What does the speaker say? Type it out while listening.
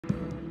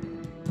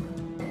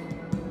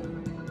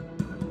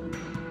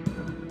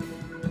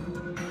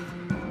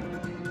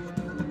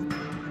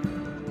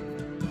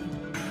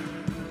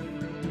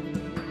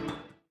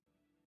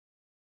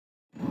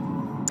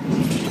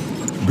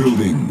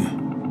Building.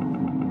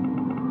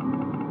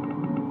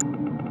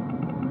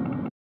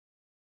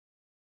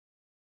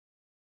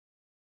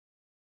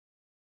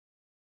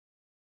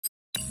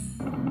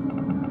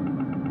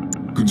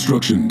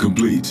 Construction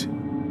complete.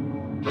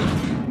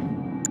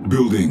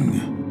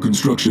 Building.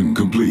 Construction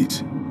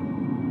complete.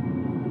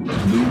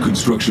 No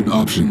construction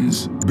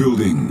options.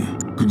 Building.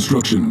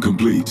 Construction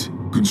complete.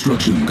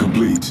 Construction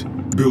complete.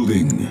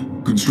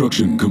 Building.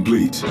 Construction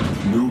complete.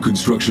 No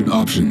construction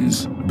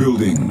options.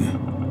 Building.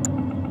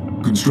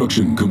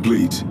 Construction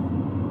complete.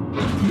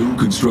 No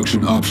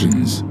construction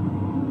options. No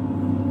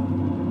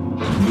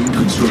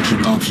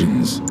construction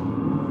options.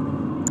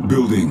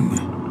 Building.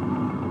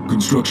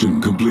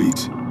 Construction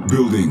complete.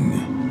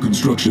 Building.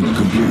 Construction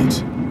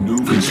complete. No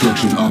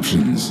construction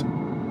options.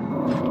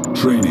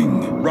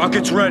 Training.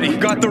 Rockets ready.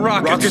 Got the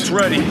rockets. Rockets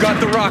ready. Got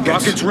the rockets.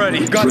 Rockets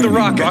ready. Got the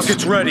rockets.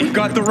 Rockets ready.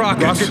 Got the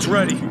rockets. Rockets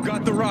ready.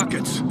 Got the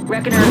rockets.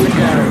 Reckoner is a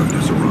go.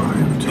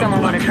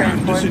 Someone want to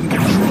transport?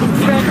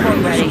 Transport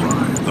ready.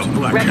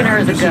 Reckoner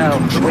is a go.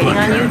 Waiting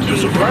on you,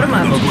 Chief. Load him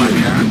up.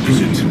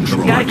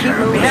 Gotta keep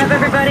moving. We have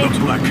everybody? Load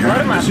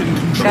him up.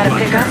 Gotta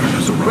pick up.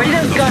 Ready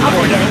those guns.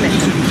 I'll take any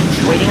mission.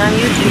 Waiting on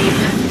you, Chief.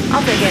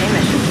 I'll take any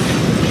mission.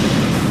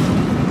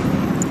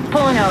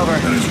 Pulling over.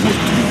 There is work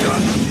to be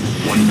done.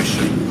 One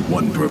mission,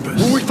 one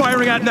purpose. Who are we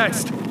firing at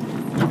next?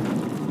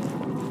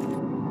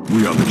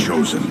 We are the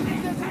chosen.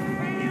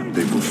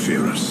 They will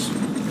fear us.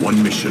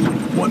 One mission,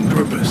 one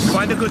purpose.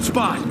 Find a good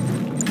spot.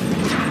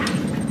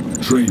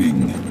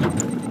 Training.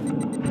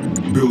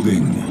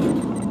 Building.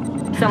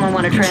 Someone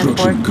want to transport?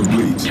 Construction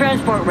complete.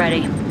 Transport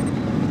ready.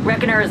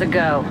 Reckoner is a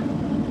go.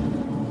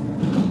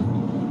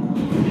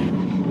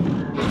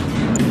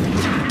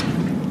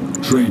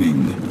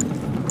 Training.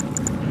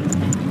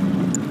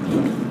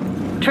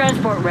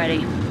 Transport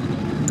ready.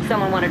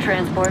 Someone want to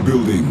transport?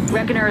 Building.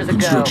 Reckoner is a go.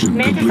 Construction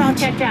Mantis all complete.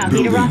 checked out. Need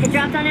a Building. rocket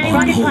dropped on any On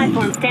rocket hold.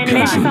 platform. Standing.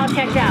 Cancelled. Mantis all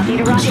checked out. Need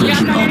a rocket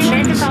Construction dropped on any. options.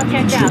 Mantis all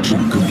checked out.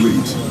 Construction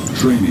complete.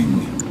 Training.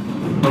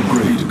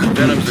 Upgrade complete.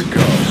 Venom's a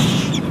go.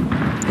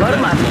 Load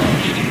him up.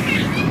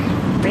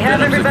 We have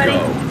Venom's a everybody?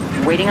 go.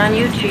 Waiting on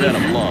you, Chief.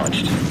 Venom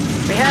launched.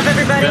 We have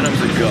everybody?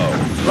 Venom's a go.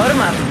 Load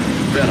him up.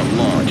 Venom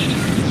launched.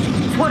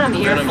 It's what I'm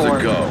here Venom's for.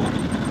 a go.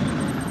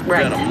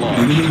 Right. Venom launched.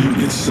 Enemy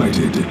units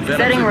sighted. Venom's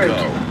Setting a route.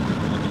 go.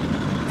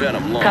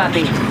 Venom launched. Copy.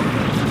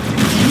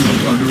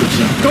 Unit under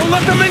attack. Don't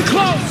let them in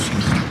close!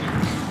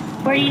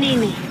 Where do you need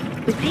me?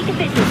 With peak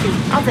efficiency.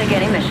 I'll take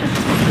any mission.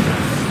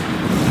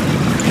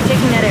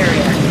 Taking that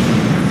area.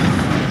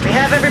 We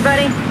have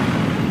everybody?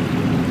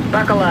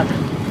 Buckle up.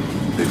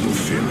 They will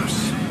fear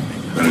us.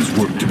 There is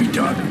work to be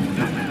done.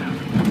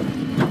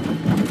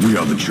 We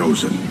are the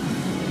chosen.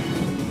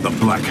 The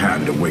Black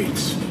Hand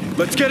awaits.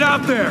 Let's get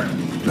out there!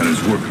 There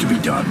is work to be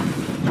done.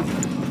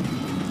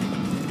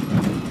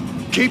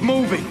 Keep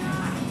moving.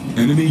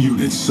 Enemy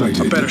units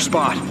sighted. A better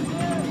spot.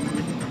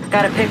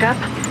 Gotta pick up.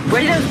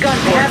 Ready those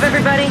guns. We have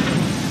everybody?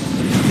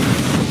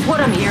 It's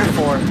what I'm here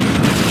for.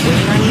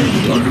 Waiting on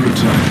you. Under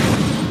attack.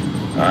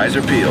 Eyes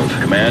are peeled.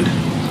 Command.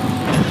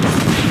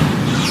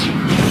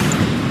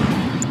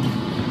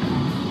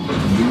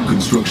 New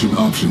construction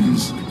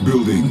options.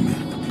 Building.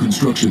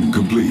 Construction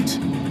complete.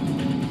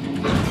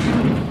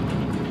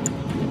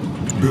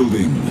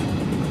 Building.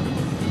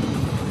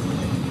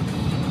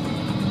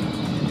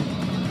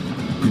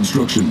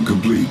 Construction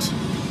complete.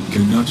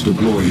 Cannot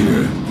deploy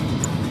here.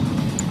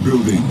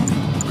 Building.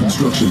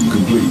 Construction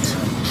complete.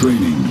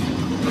 Training.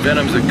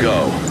 Venom's a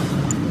go.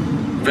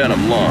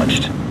 Venom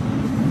launched.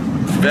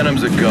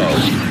 Venom's a go.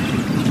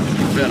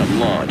 Venom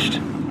launched.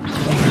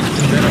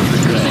 Venom's a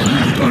go.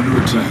 Unit under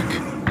attack.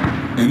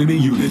 Enemy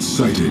units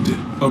sighted.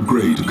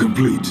 Upgrade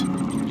complete.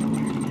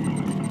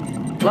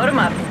 Load him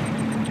up.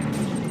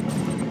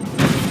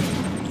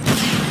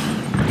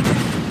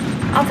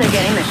 I'll take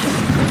any mission.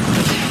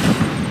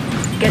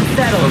 Get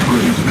settled.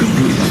 Upgrade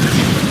complete.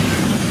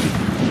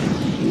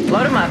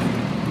 Load him up.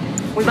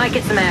 We might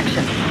get some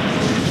action.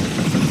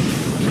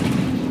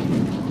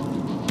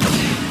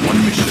 One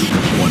mission,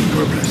 one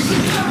purpose.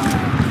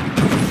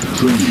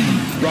 Training.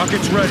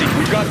 Rockets ready.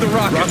 We've got the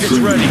rockets. Rockets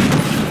Training. ready.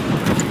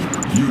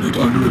 Unit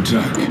under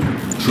attack.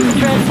 Training.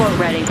 Transport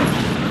ready.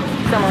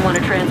 Someone want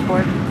to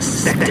transport?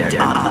 Spectre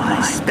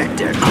eye,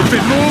 Spectre If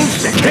it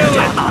moves, kill it!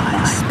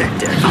 eye,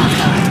 Spectre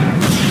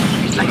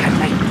eye. Like a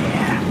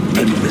nightmare,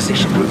 in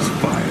position. With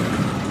fire.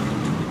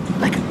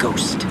 Like a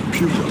ghost.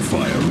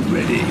 Purifier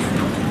ready.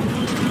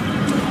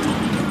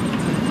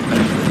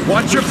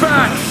 Watch your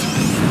backs!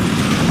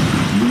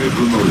 Unit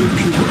promoted.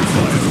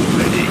 Purifier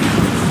ready.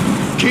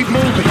 Keep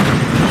moving.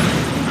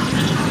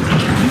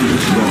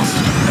 Unit lost.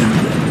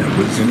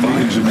 With Enemy fire.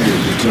 engineer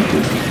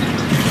detected.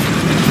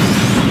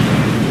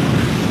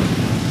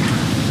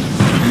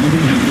 Enemy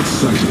units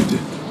sighted.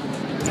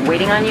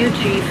 Waiting on you,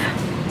 Chief.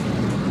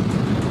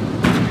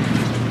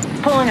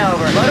 Pulling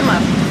over. Load him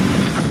up.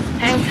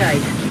 Hang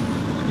tight.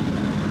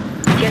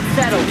 Get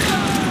settled.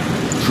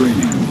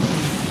 Training.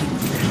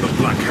 The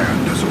Black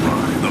Hand has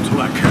arrived. The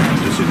Black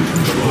Hand is in.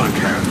 The Black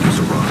Hand has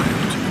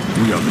arrived.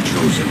 We are the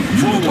chosen.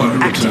 Forward Unit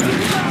under attack.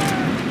 attack.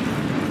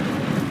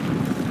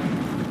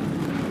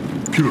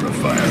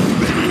 Purifier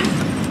ready.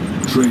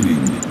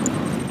 Training.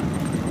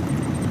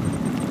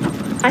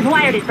 I've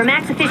wired it for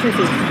max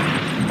efficiency.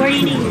 Where do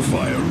you need me?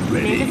 Purifier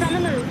ready. Mantis on the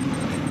move.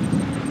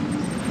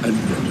 And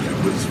then there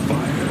was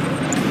fire.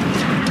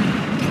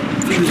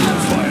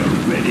 Purifier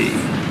ready.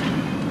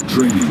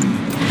 Training.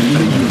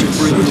 Enemy units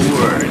Bring the sighted.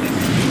 word.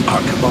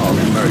 Our cabal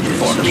emerges.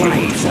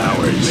 Fortified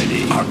Ours.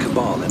 ready. Our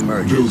cabal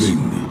emerges.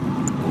 Building.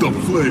 The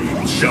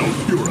flame shall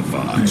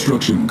purify.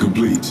 Construction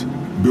complete.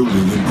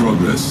 Building in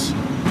progress.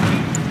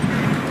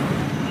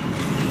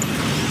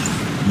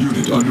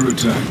 Unit under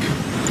attack.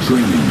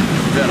 Training.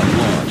 Venom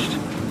launched.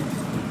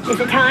 Is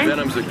it time?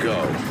 Venom's a go.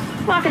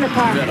 Walk in the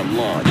park. Venom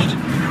launched.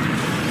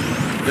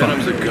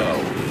 Venom's a go.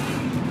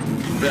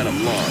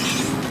 Venom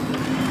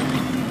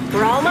launched.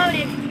 We're all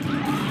loaded.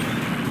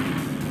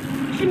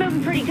 She's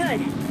moving pretty good.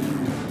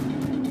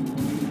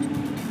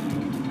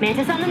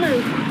 Mantis on the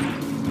move.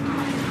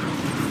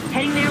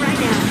 Heading there right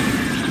now.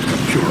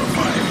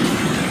 Purify.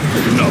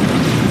 No.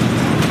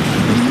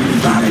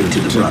 Rally to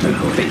the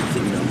Brotherhood. Faith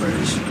in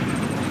numbers.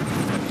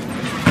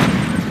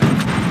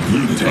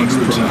 Unit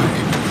under attack.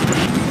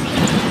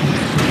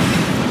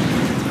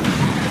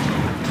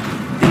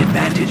 The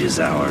advantage is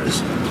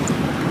ours.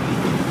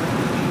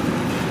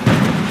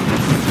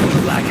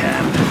 Black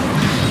Hand.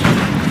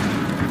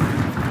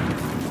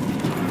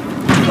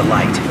 To the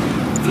light.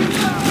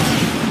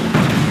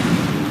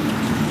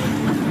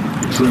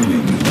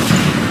 Training.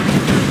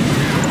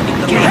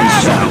 The light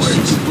is ours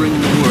to bring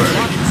the word.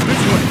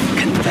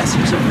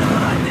 Confessors of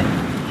none.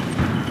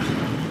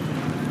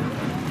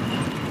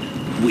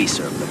 We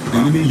serve the prophet.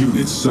 Enemy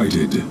units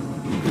sighted.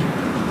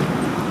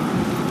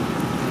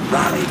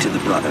 Rally to the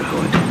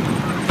Brotherhood.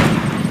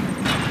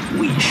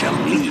 We shall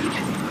lead.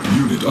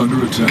 Unit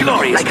under attack.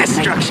 Glorious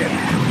destruction.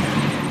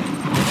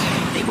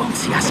 They won't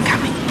see us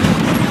coming.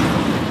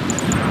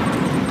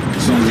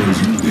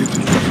 Silos needed.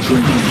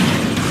 Training.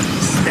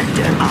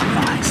 Spectre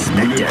online. Unit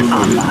Spectre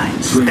promoted. online.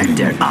 Training.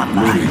 Spectre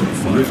online.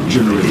 Loading. Rift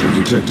generator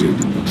detected.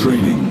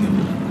 Training.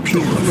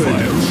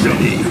 Purifier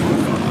ready.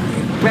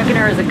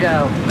 Reckoner is a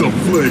go. The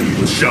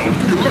flame shall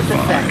Just a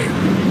purify. sec.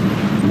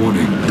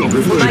 Warning. The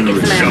Rift flame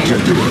generator shall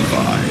detected.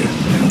 purify.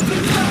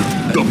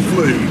 The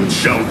flame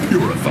shall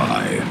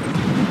purify.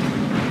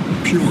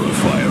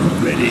 Purifier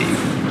ready.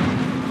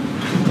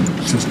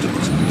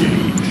 Systems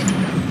engaged.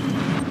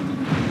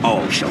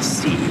 All shall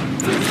see.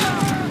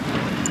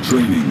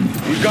 Training.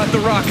 We've got the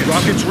rockets.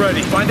 Rockets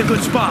ready. Find a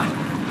good spot.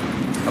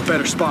 A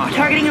better spot.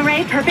 Targeting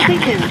array perfectly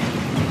tuned.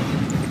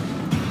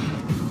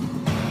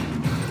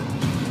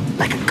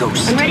 Like a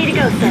ghost. I'm ready to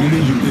go, sir.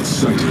 Enemy units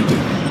sighted.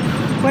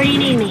 Where do you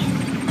need me?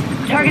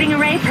 Targeting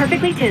array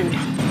perfectly tuned.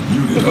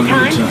 Unit Is it under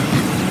time? attack.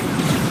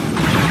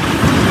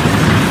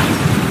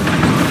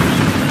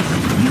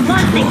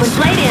 Launch Unit sequence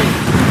lost. laid in.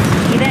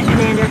 You bet,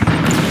 Commander.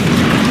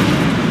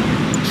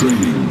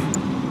 Training.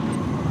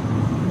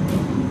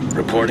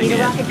 Reporting Need a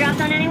in. rocket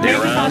drops on anyone?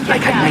 They're around.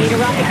 Check out. Need a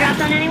rocket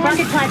drops on anyone?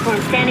 Rocket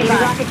platform standing by.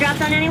 Rocket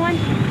drops on anyone?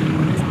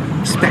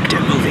 Spectre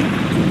moving.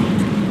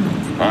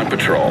 On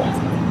patrol.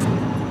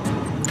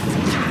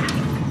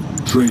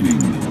 Training.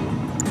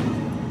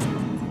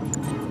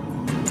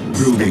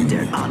 Building.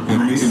 Spectre online.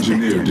 Enemy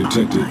engineer Spectre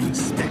detected. online.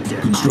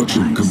 Spectre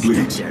Construction online.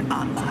 complete. Spectre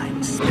online.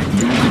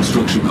 New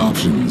construction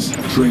options.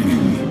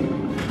 Training.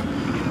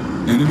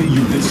 Enemy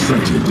units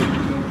sighted.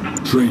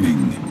 Training.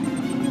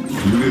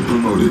 Unit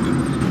promoted.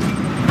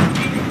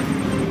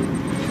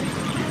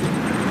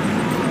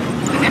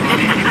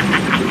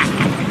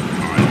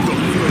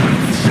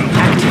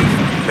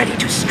 Active. Ready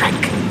to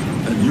strike.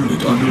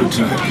 Unit under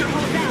attack.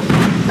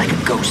 Like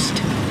a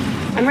ghost.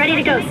 I'm ready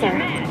to go, sir.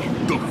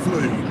 The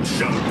flame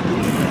shall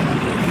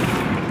purify.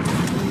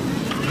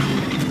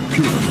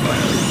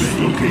 Purifier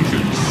ready.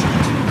 Locations.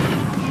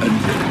 And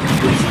then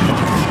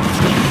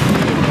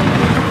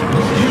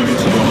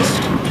Units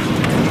lost.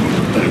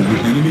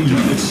 Enemy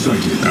units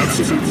sighted.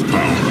 absolute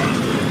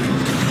power.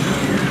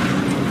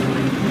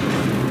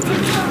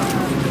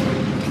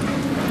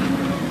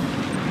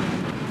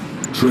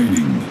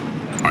 Training.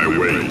 I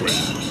wait.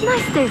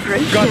 Nice day for a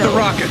Got the chill.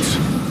 rockets.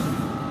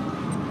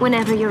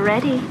 Whenever you're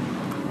ready.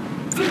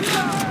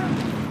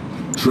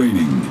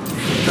 Training.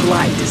 The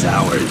light is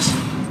ours.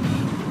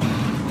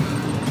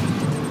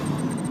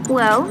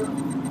 Well,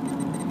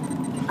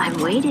 I'm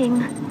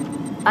waiting.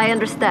 I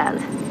understand.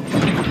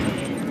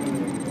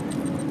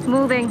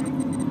 Moving.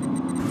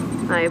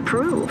 I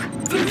approve.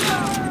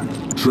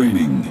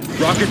 Training.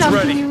 Rockets Something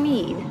ready. you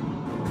need.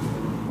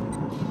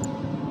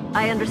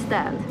 I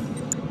understand.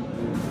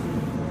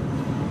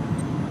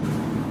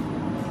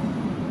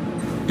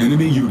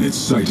 Enemy units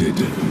sighted.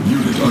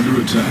 Unit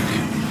under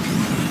attack.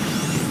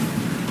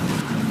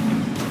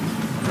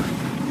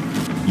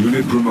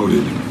 Unit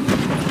promoted.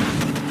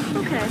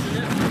 Okay.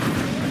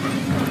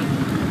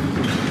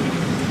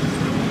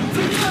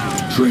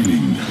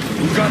 Training.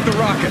 We've got the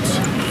rockets.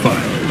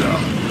 Fired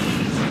up.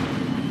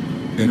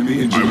 Enemy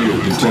I engineer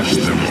will crush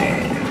detected. them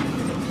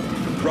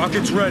all.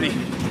 Rockets ready.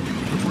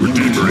 Unit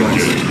Redeemer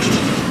lost. engaged.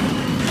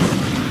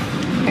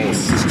 All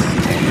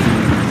systems on.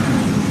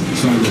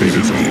 Silos Take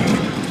it needed.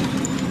 all.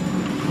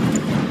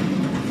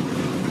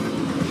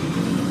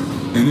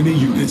 Enemy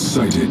units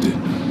sighted.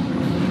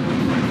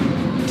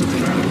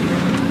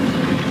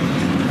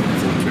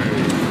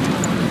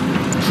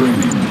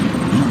 Training.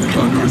 Unit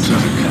under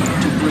attack.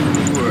 To bring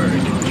the word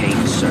in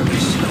Kane's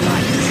service. The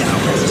light is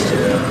ours. The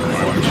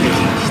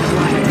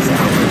light is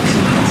ours.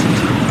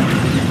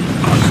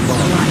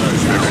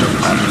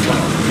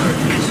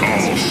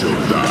 All shall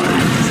die. The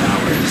light is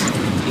ours.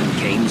 In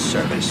Kane's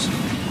service.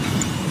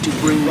 To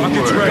bring the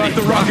Rockets word. ready. Got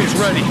the rockets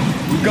ready.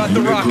 We've got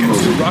the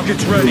rockets.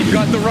 Rockets ready.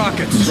 Got the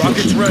rockets.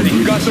 Rockets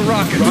ready. Got the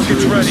rockets.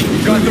 Rockets ready.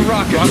 Got the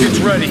rockets. Rockets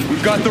ready.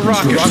 We've got the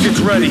rockets. Rockets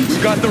ready.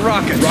 We've got the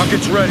rockets.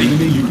 Rockets ready.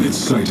 Enemy units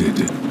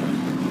sighted.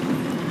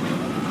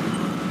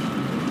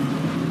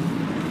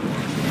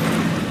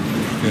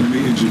 Enemy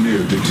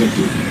engineer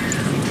detected.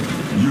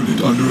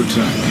 Unit under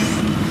attack.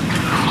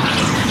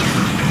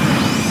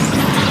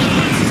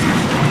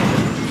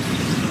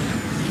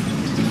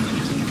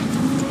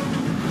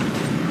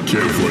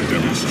 Care for a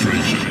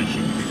demonstration.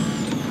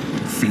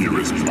 Fear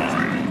is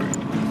mine.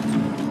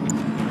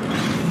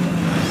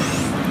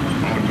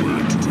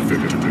 Onward to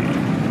victory.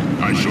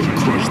 I shall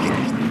crush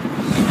them.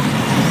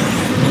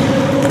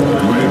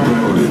 Unit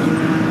promoted.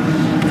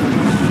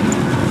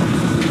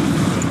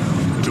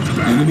 To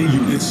battle. Enemy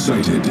units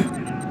sighted.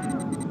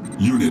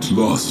 Unit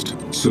lost.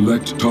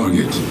 Select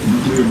target.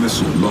 Nuclear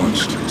missile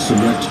launched.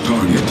 Select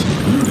target.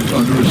 Unit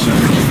under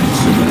attack.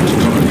 Select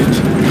target.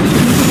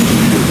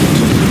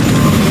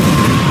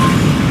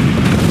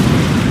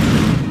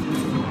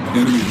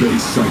 Enemy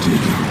base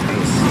sighted.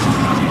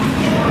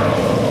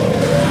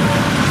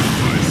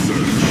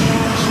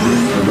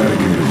 Spring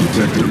eradicator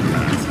detected.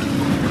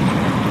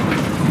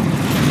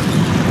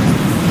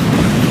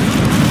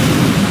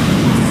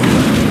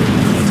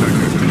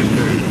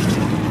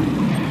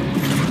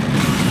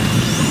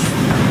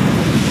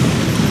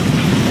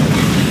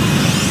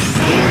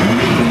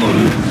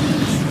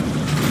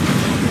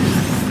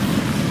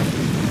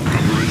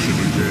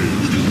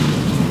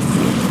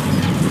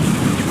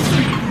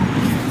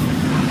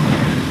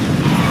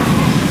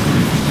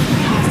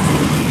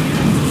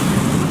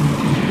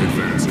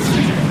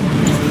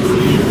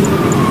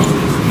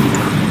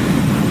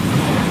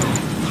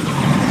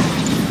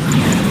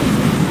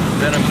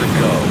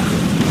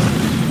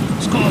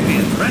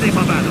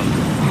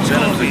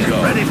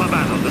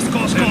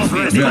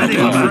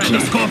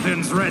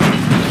 Scorpions ready.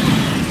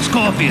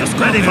 Scorpions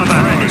ready for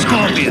battle.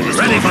 Scorpions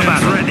ready for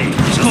battle.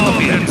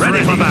 Scorpions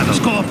ready for battle.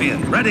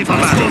 Scorpion ready for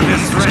battle.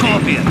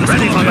 Scorpion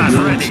ready for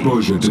battle.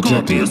 Exposure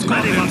detected.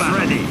 Scorpions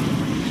ready.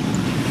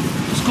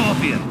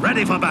 Scorpion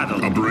ready for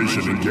battle.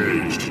 Operation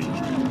engaged.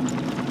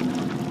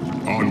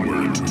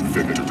 Onward to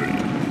victory.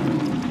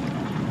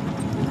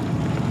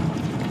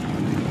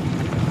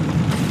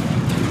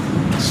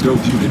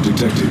 Stealth unit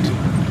detected.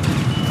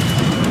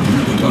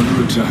 Unit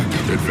under attack.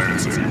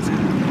 Advancing.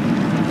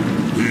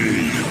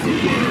 Heed the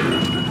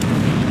word.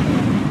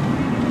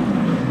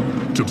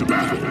 To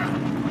battle.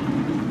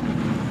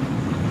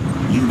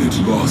 Unit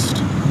lost.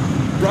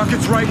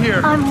 Rockets right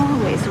here. I'm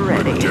always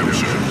ready.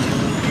 Redemption.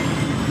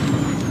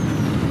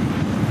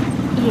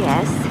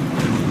 Yes.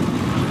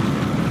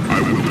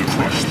 I will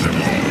crush them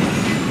all.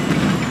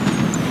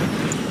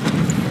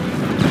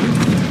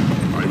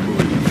 I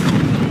move.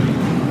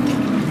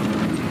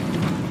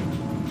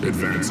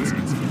 Advancing.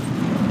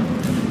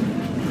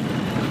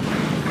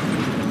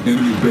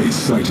 Enemy base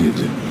sighted.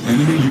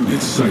 Enemy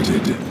units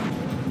sighted.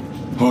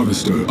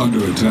 Harvester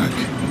under attack.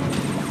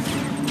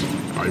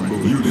 I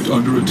move. Unit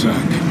under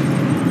attack.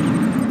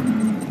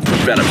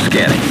 Venom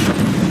scanning.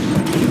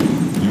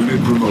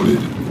 Unit promoted.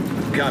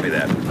 Copy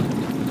that.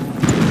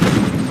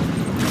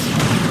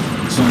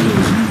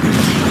 Silos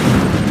engaged.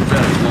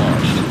 Venom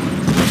launched.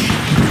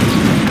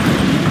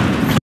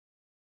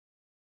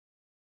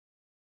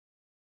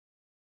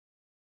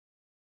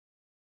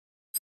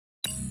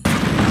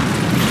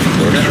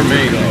 Orders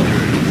remain.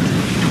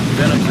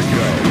 Venom's a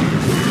go.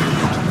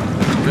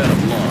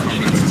 Venom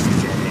launched.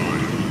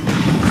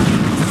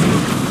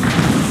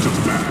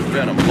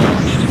 Venom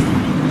launched.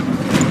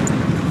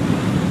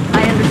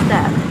 I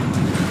understand.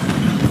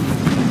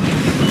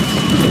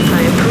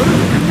 I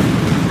approve.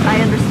 I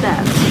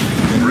understand.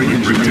 Enemy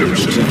engineer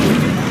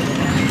detected.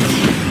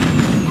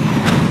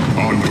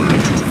 Onward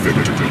to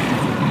victory.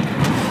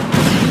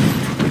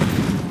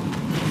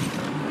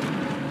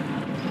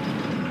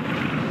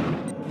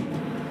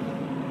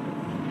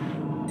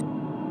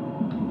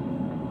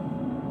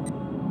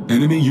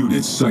 Enemy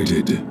units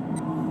sighted. Unit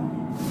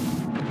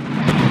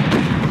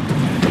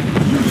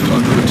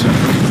under attack.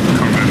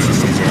 Combat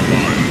systems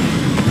online.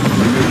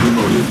 Unit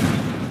promoted.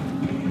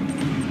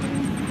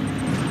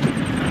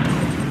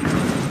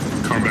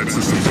 Combat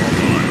systems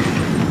online.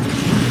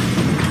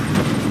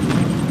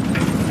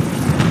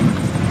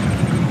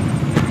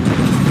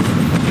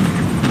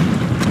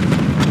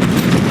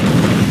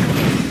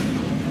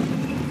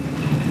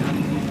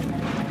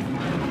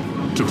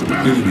 To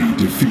battle. Enemy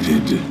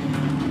defeated.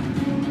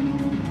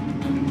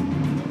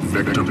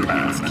 Vector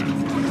path.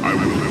 I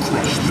will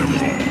crush them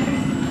all.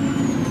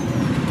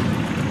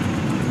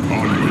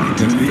 Onward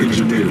to Enemy victory.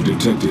 engineer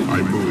detected.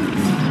 I move.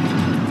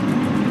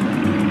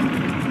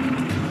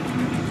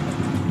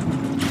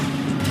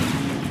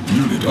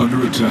 Unit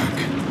under attack.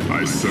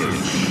 I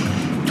search.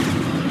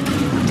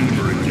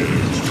 Redeemer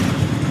engaged.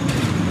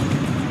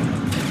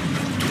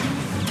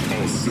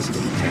 All systems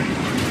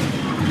online.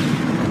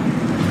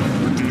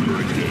 Redeemer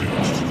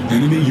engaged.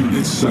 Enemy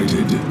units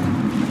sighted.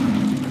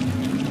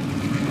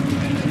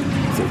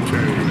 For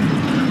kane.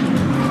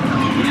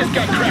 We just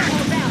got cracked.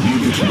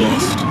 Unit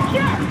lost.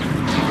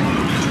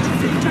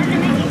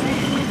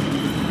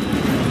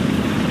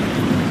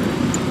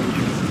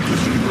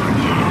 Redeemer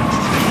engaged.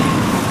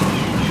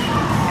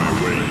 I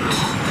wait.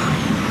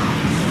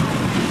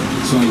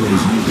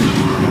 Silos moving.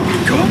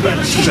 Combat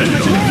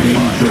center. Enemy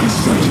base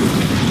sighted.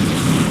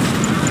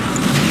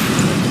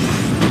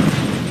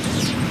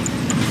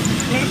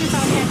 Lancers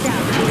all checked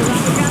out. Need a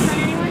rocket drops on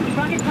anyone?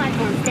 Rocket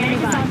platform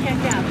standing by. All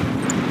checked out.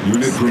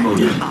 Unit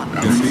promoted.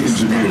 Enemy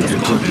engineer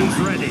detected.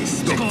 Ready.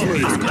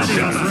 Scorpions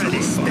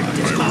ready.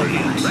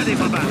 Scorpions ready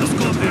for battle.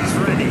 Scorpions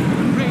ready.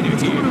 Raider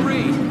here.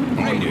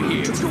 Raider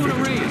here. Let's go on a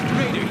raid.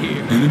 Raider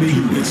here. Enemy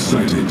units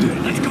sighted.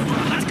 Let's go for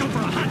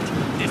a hunt.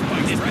 This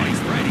bike's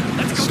ready.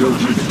 Let's go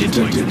Stealth unit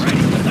detected.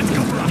 Let's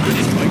go for a hunt.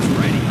 This bike's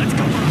ready. Let's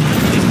go for a hunt.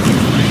 This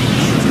bike's ready.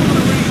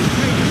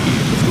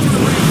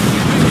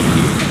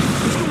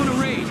 Let's go on a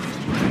raid.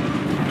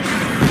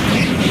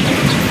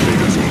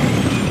 Take us all.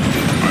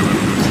 I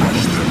will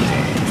crush them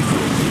all.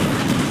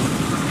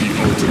 The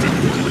ultimate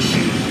war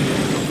machine.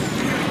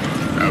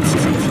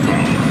 Absolute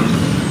power.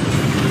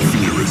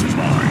 Fear is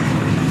mine.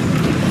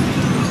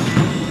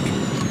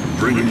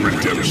 Bringing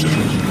redemption.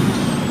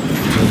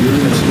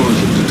 Tiberium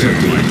explosion They're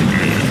detected. like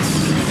ants.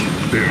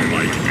 They're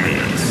like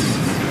ants.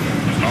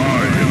 I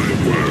am the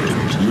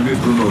world. Unit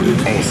promoted.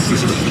 All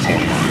systems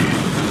online.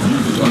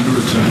 Unit under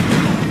attack.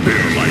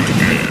 They're like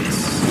ants.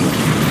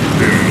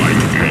 They're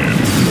like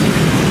ants.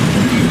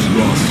 Unit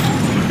lost.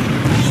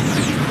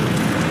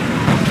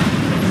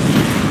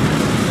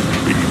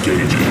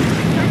 Engaging.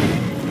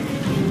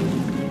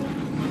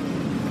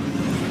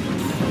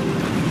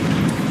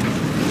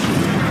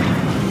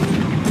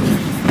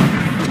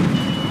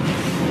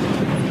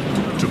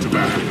 To the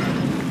battle.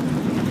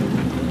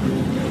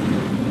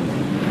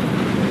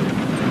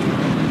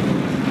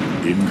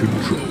 In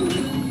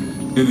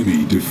control.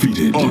 Enemy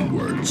defeated.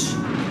 Onwards.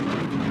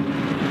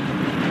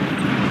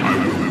 I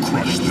will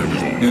crush them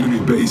all. Enemy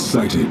base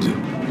sighted.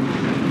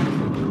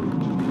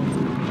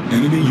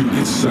 Enemy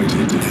units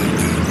sighted.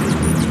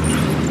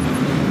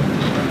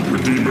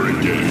 Redeemer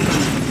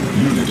engaged.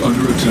 Unit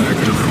under attack.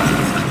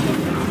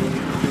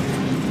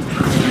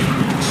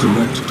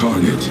 Select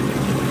target.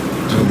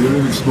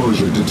 Tiberium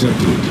exposure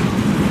detected.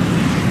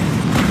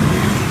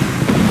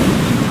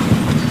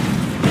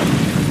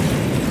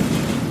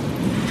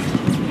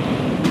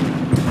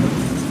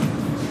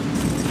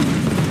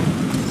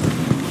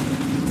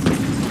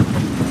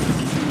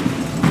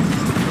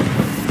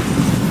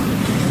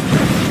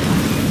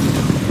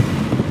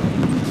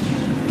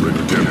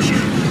 Redemption.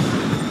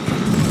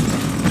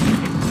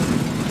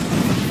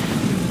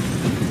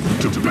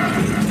 To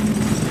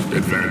battle.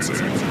 Advancing.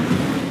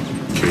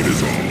 Kane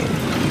is all.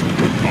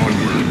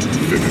 Onward to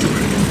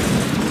victory.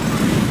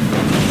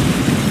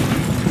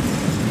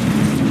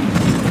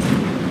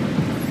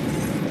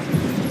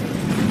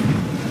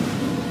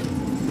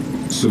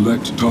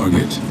 Select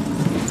target.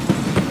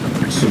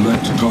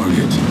 Select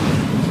target.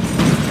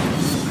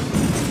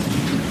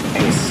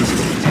 All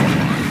systems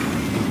online.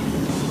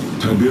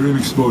 Tiberium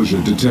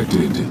exposure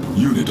detected.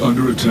 Unit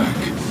under attack.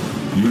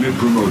 Unit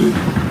promoted.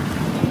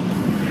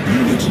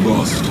 Unit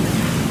lost.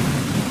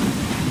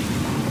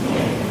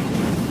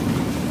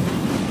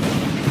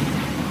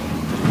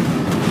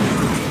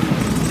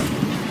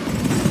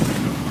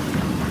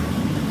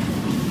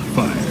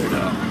 Fired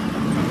up.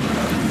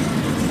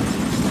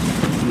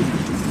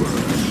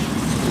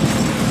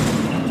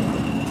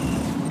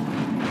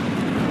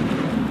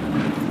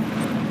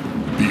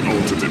 The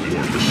ultimate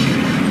war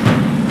machine.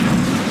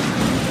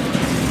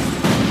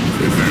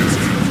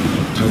 Advancing.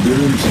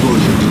 Tiberium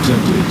exposure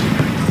detected.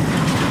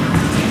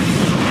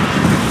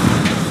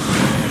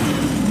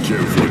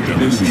 Careful Enemy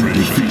demonstration.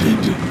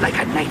 defeated. Like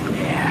a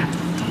nightmare.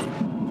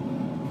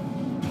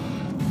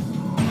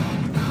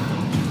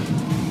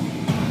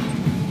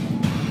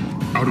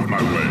 Out of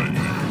my way.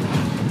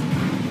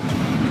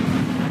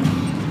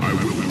 I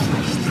will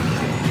crush them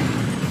all.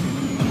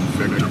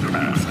 Vector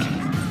path.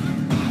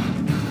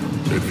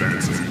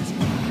 Advancing.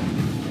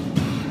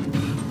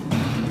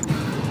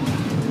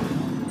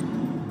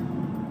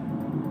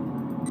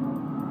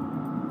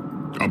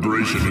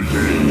 Operation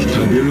engaged.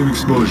 Tiberium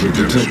exposure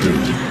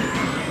detected.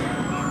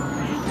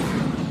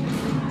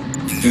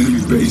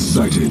 Enemy base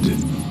sighted.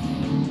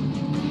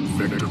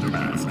 Vector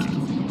path.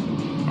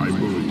 I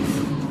move.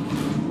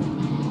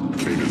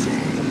 Kane is all.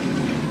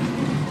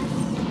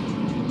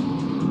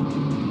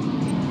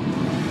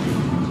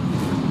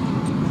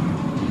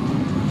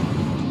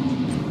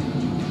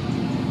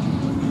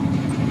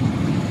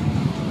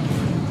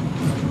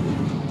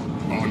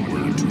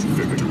 Onward to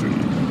victory.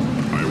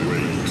 I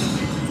wait.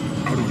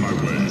 Out of my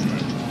way.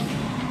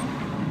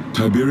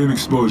 Tiberium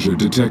exposure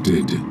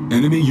detected.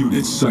 Enemy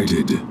units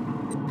sighted.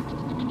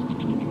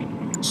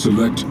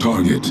 Select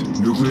target.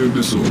 Nuclear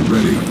missile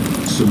ready.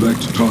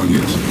 Select target.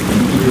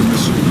 Nuclear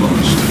missile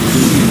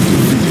launched.